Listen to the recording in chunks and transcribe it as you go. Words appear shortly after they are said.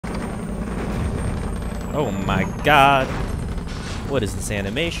Oh my god. What is this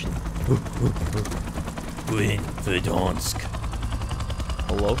animation? Win Verdansk.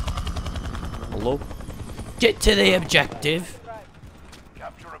 Hello? Hello? Get to the objective.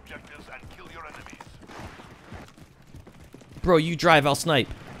 Capture objectives and kill your enemies. Bro, you drive, I'll snipe.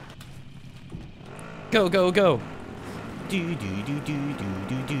 Go, go, go. Do do do do do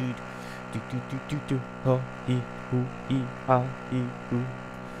do do do do do do do ha he hoo he ha he hoo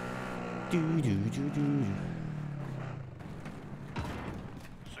do do do do.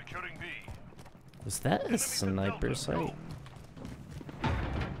 Securing B. Was that a sniper sight?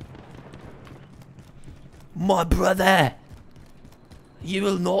 My brother, you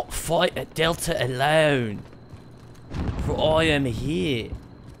will not fight at Delta alone, for I am here.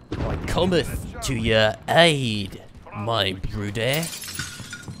 I cometh to your aid, my brother. Taking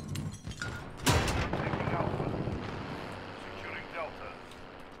Alpha. Securing Delta.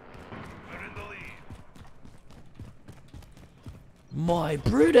 We're in the lead. My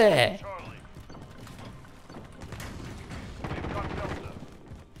brother. Charlie. We've got Delta.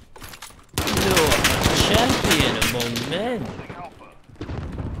 You're a champion among men. Holding Alpha.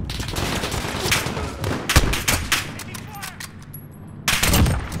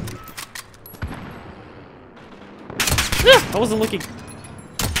 I wasn't looking.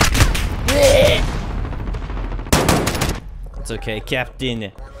 It's okay,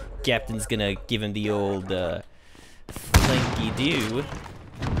 Captain's gonna give him the old flanky do.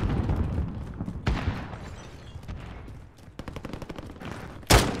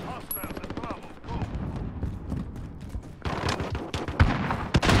 Hostiles at Bravo.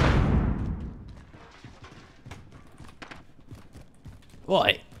 Go.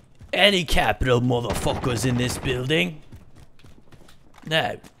 Right, any capital motherfuckers in this building?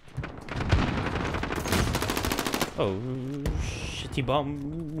 No. Oh, shitty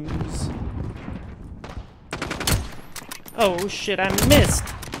bombs. Oh shit, I missed.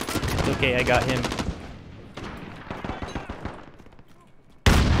 It's okay, I got him.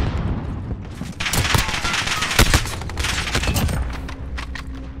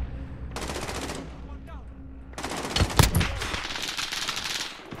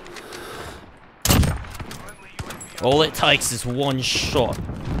 All it takes is one shot.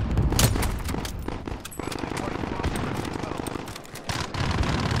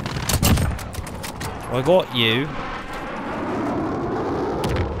 I got you.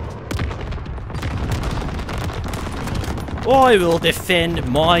 I will defend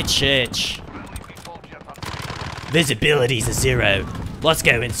my church. Visibility's a 0. Let's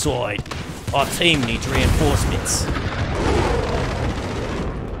go inside. Our team needs reinforcements.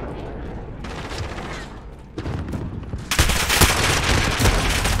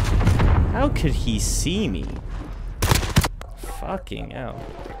 How could he see me? Fucking hell.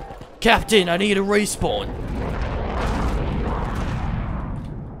 Captain, I need a respawn.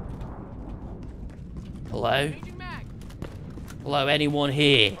 Hello? Hello, anyone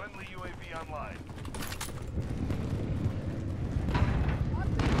here? Friendly UAV online.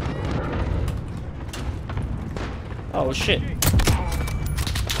 Oh shit.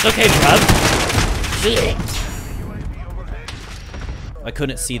 It's okay, bruv. UAV overhead. I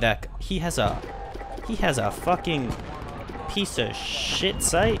couldn't see that. He has a fucking piece of shit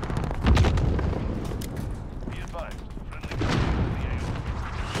sight. Be advised. Friendly UAV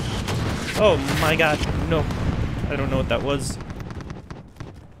in the AO. Oh my god, no. I don't know what that was.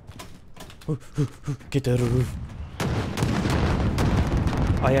 Get out of the roof.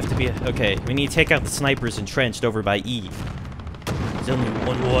 I have to be okay, we need to take out the snipers entrenched over by E. There's only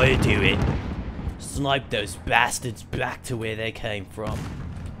one way to do it. Snipe those bastards back to where they came from.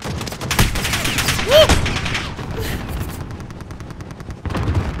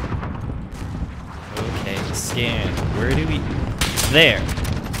 Okay, scan. Where do we... There.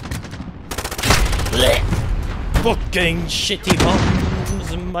 Fucking shitty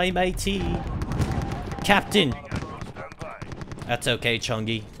bombs, my matey. Captain. Stand by. That's okay,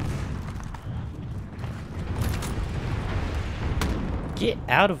 Chungy. Get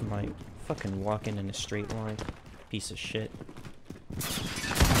out of my fucking walking in a straight line. Piece of shit.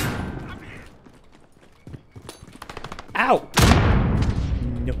 Ow!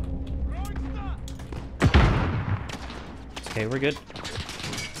 No. It's okay, we're good.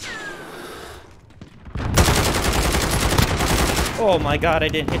 Oh my god, I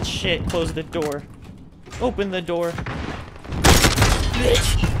didn't hit shit. Close the door. Open the door.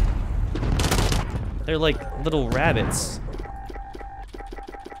 They're like little rabbits.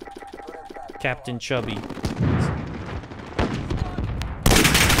 Captain Chubby.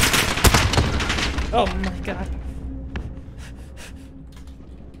 Oh my god.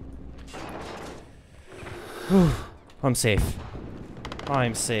 I'm safe.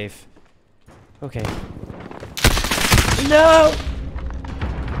 I'm safe. Okay. No!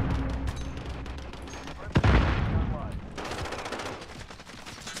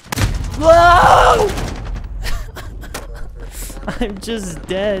 Whoa! I'm just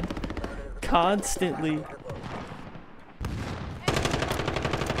dead. Constantly.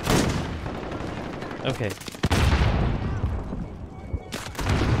 Okay.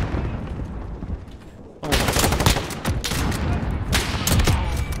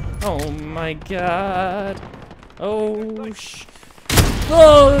 Oh my god. Oh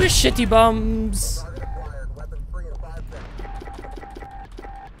shitty bums.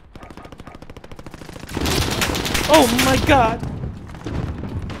 Oh my god.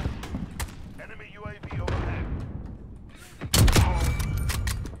 Enemy UAV overhead.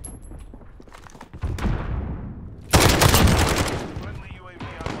 Friendly UAV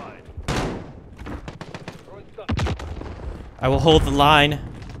online. I will hold the line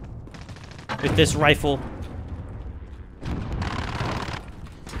with this rifle.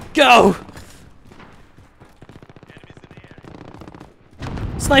 Go!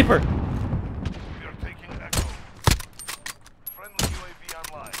 Sniper! We are taking Echo. Friendly UAV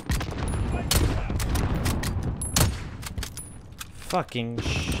online. Fucking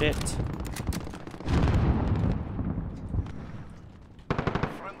shit.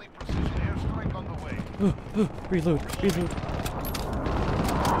 Friendly precision airstrike on the way. Reload, reload.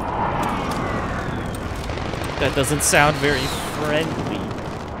 That doesn't sound very friendly.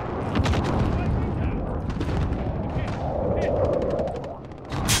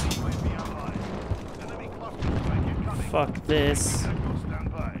 UAV online. Enemy cluster strike incoming. Fuck this. Echo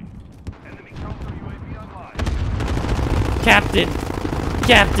standby. Enemy counter UAV online. Captain!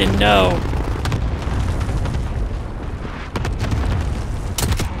 Captain, no!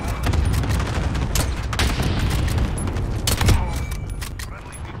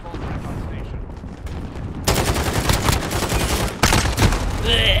 Friendly default back on station.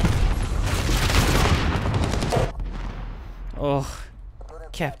 Oh,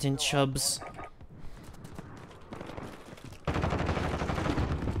 Captain Chubbs.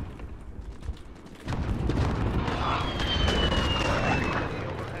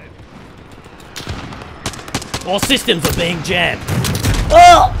 All systems are being jammed.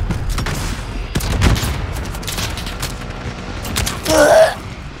 Oh!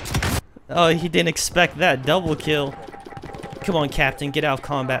 Oh, he didn't expect that double kill. Come on, Captain, get out of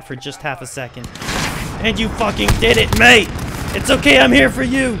combat for just half a second. And you fucking did it, mate! It's okay, I'm here for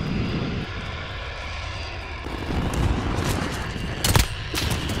you!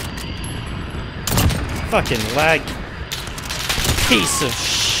 Fucking lag. Piece of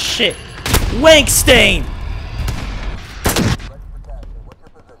shit. Wank stain!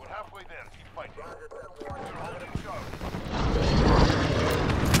 We're halfway there. Keep fighting. You're holding charge.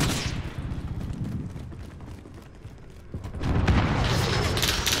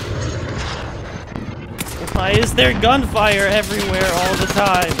 Why is there gunfire everywhere all the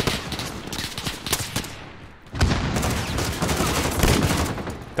time?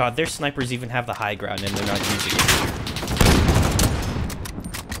 God, their snipers even have the high ground and they're not using it.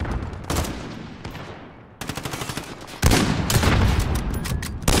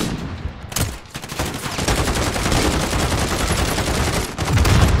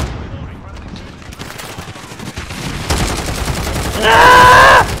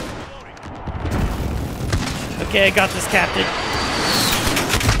 Okay, I got this, Captain.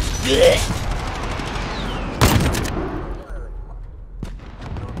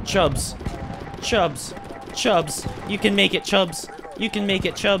 Chubbs. Chubbs. Chubbs. You can make it, Chubbs. You can make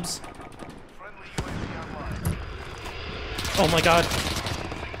it, Chubbs. Friendly UAV online. Oh my god.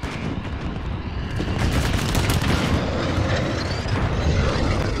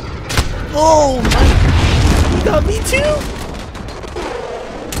 Oh my... You got me too?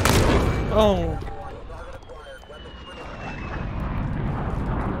 Oh.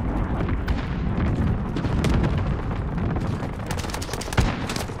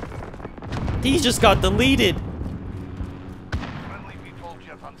 He just got deleted. Friendly VTOL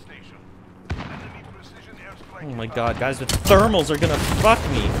jet on station. Enemy precision airstrike. Oh my god, guys with thermals are gonna fuck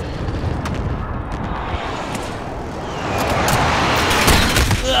me.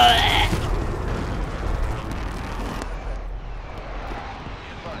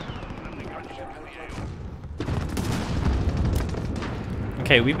 Friendly gunship in the AO.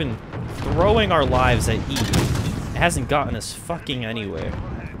 Okay, we've been throwing our lives at E. It hasn't gotten us fucking anywhere.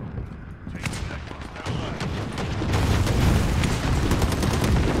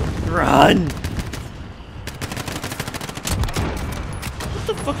 Run! What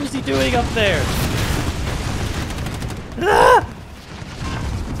the fuck was he doing up there? Ah!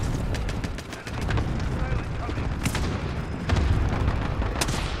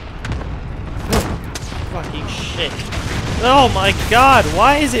 Fucking shit. Oh my god,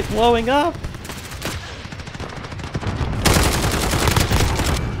 why is it blowing up?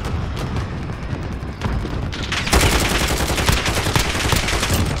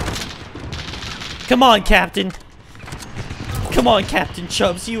 Come on, Captain. Come on, Captain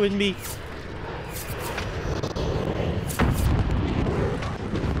Chubbs, you and me.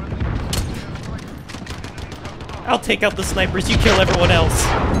 I'll take out the snipers, you kill everyone else.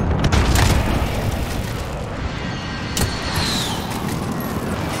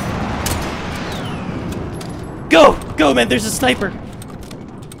 Go! Go, man, there's a sniper.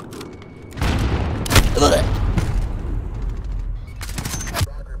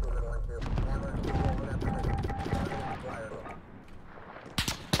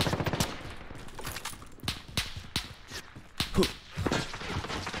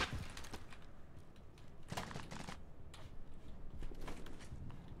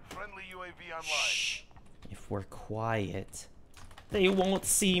 Friendly UAV online. Shh. If we're quiet, they won't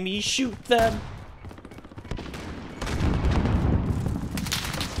see me shoot them.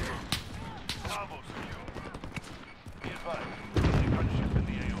 Bravo secure. Be advised. Friendly gunship in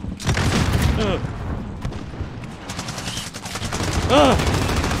the AO.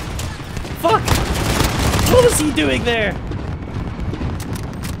 Fuck! What was he doing there?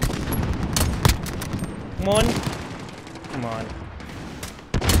 One. Come on.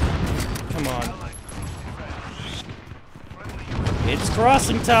 Come on. It's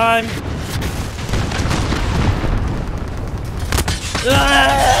crossing time.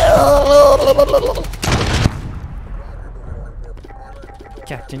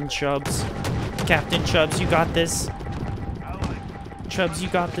 Captain Chubbs. Captain Chubbs, you got this. Chubbs, you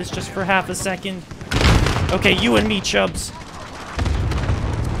got this just for half a second. Okay, you and me, Chubbs.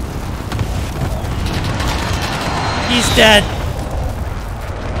 He's dead.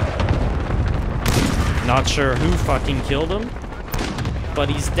 Not sure who fucking killed him, but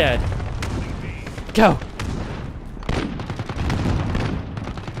he's dead. Go.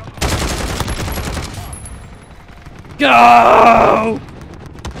 Go!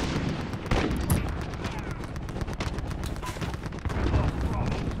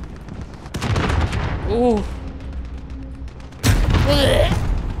 Ooh.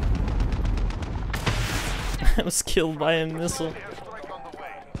 I was killed by a missile. Airstrike on the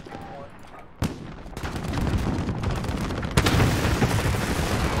way.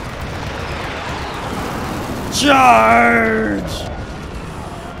 Charge!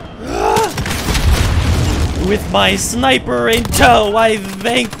 With my sniper in tow, I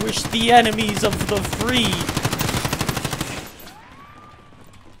vanquish the enemies of the free.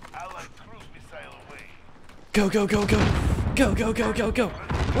 Allied cruise missile away. Go, go, go, go. Go, go, go, go, go.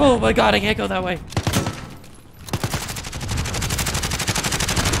 Oh my god, I can't go that way.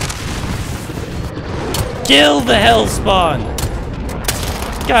 Kill the Hellspawn!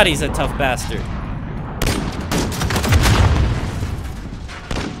 God, he's a tough bastard.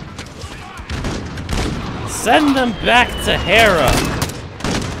 Send them back to Hera.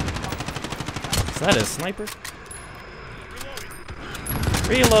 Is that a sniper?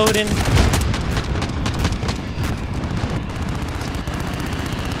 Reloading.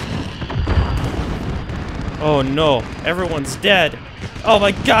 Oh no, everyone's dead. Oh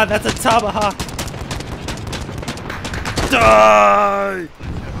my god, that's a tomahawk. Die!